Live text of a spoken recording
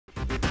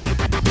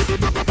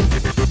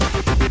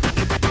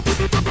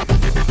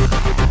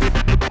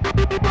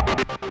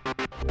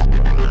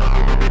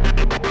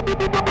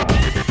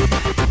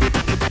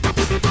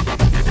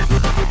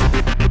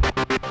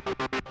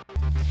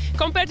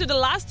to the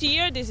last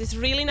year, this is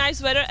really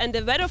nice weather, and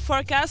the weather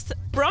forecast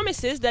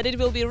promises that it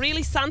will be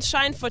really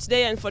sunshine for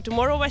today and for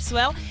tomorrow as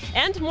well.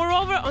 And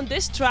moreover, on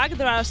this track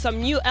there are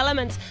some new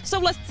elements, so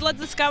let's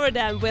discover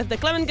them with the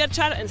Klemen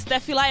Gercar and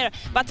Sefi Laier.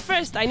 But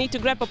first I need to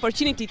grab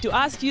opportunity to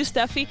ask you,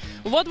 Sefi,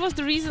 what was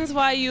the reasons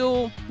why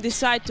you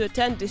decided to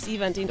attend this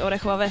event in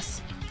Orehova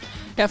Vas?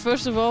 Yeah,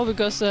 first of all,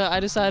 because I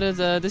decided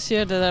this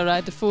year that I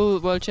ride the full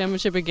World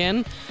Championship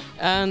again,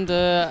 and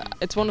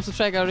it's one of the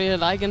tracks I really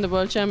like in the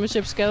World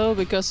Championship schedule,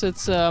 because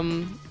it's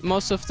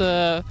most of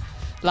the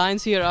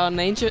lines here are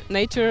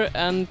nature,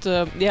 and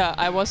yeah,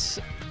 I was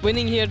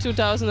winning here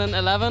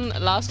 2011.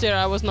 Last year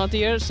I was not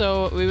here,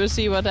 so we will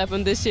see what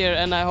happened this year,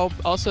 and I hope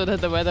also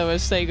that the weather will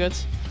stay good.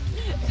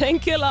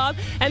 Thank you a lot.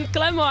 And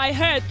Klemen, I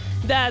heard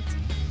that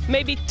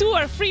maybe 2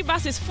 or 3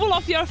 buses full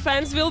of your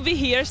fans will be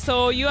here,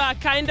 so you are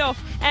kind of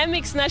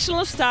MX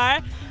national star.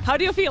 How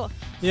do you feel?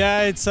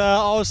 Yeah, it's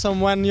awesome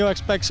when you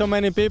expect so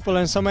many people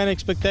and so many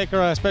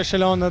spectators,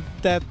 especially on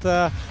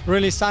that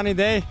really sunny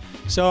day.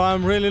 So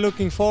I'm really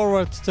looking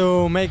forward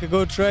to make a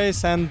good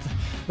race, and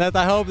that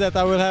I hope that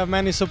I will have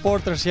many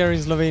supporters here in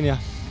Slovenia.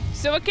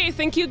 So okay,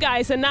 thank you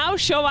guys, and now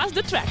show us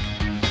the track.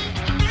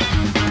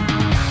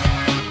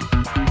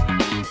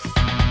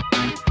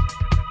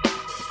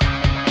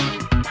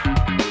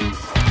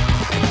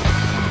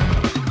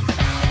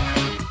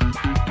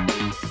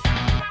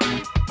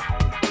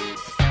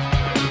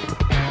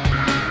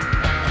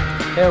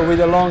 Here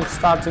with a long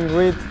starting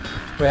grid,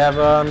 we have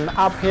an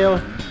uphill,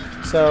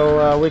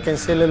 so we can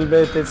see a little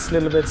bit, it's a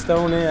little bit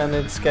stony and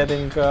it's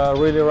getting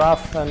really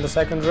rough in the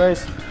second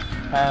race.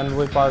 And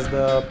we pass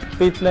the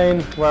pit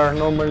lane, where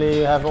normally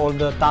you have all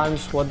the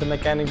times what the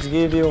mechanics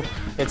give you.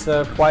 It's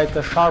quite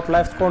a sharp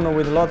left corner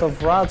with a lot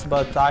of ruts,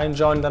 but I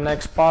enjoy the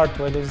next part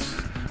where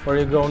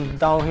you're going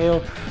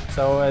downhill.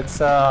 So it's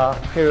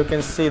here you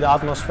can see the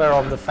atmosphere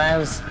of the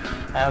fans,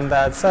 and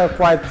that's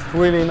quite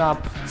really enough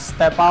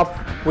step up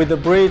with the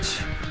bridge.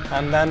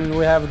 And then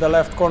we have the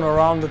left corner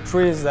around the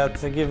trees that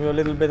give you a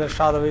little bit of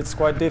shadow. It's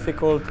quite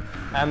difficult,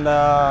 and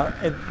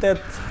that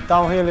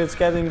downhill it's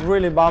getting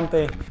really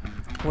bumpy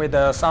with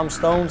some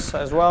stones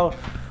as well.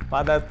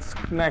 But that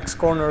next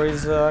corner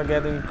is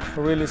getting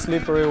really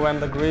slippery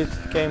when the grid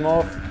came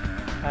off,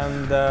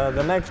 and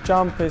the next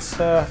jump is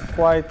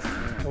quite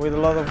with a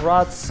lot of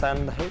ruts,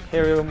 and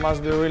here you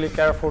must be really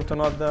careful to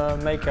not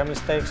make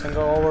mistakes and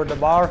go over the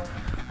bar.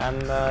 And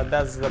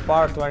that's the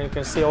part where you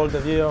can see all the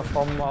view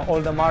from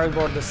all the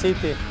Maribor, the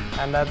city,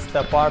 and that's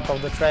the part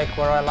of the track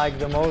where I like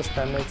the most,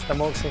 and it's the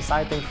most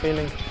exciting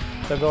feeling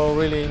to go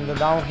really in the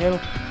downhill.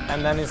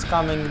 And then it's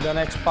coming the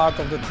next part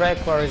of the track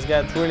where it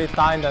gets really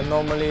tight, and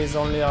normally it's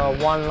only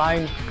one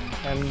line.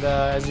 And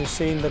as you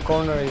see in the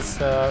corner,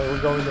 we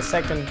go in the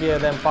second gear,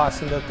 then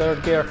pass in the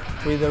third gear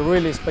with a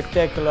really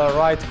spectacular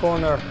right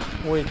corner,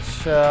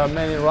 which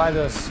many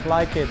riders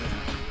like it.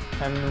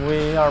 And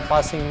we are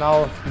passing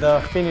now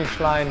the finish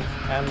line,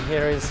 and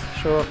here is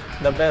sure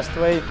the best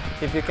way.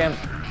 If you can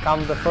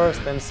come the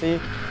first and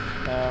see,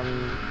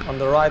 on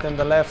the right and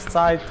the left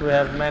side we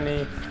have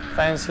many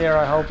fans here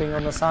are hoping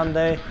on a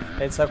Sunday.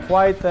 It's a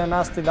quite a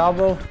nasty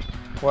double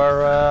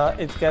where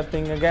it's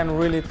getting again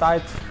really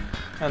tight,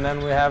 and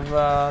then we have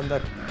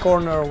the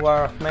corner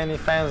where many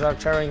fans are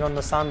cheering on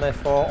the Sunday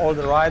for all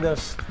the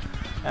riders.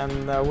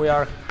 And we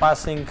are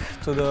passing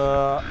to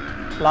the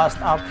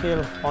last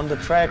uphill on the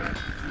track.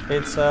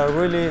 It's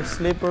really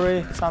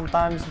slippery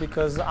sometimes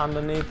because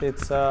underneath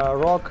it's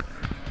rock,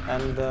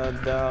 and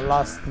the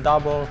last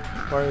double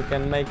where you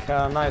can make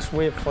a nice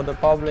whip for the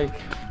public,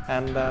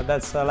 and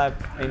that's a lap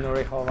in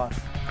Orehova Vas.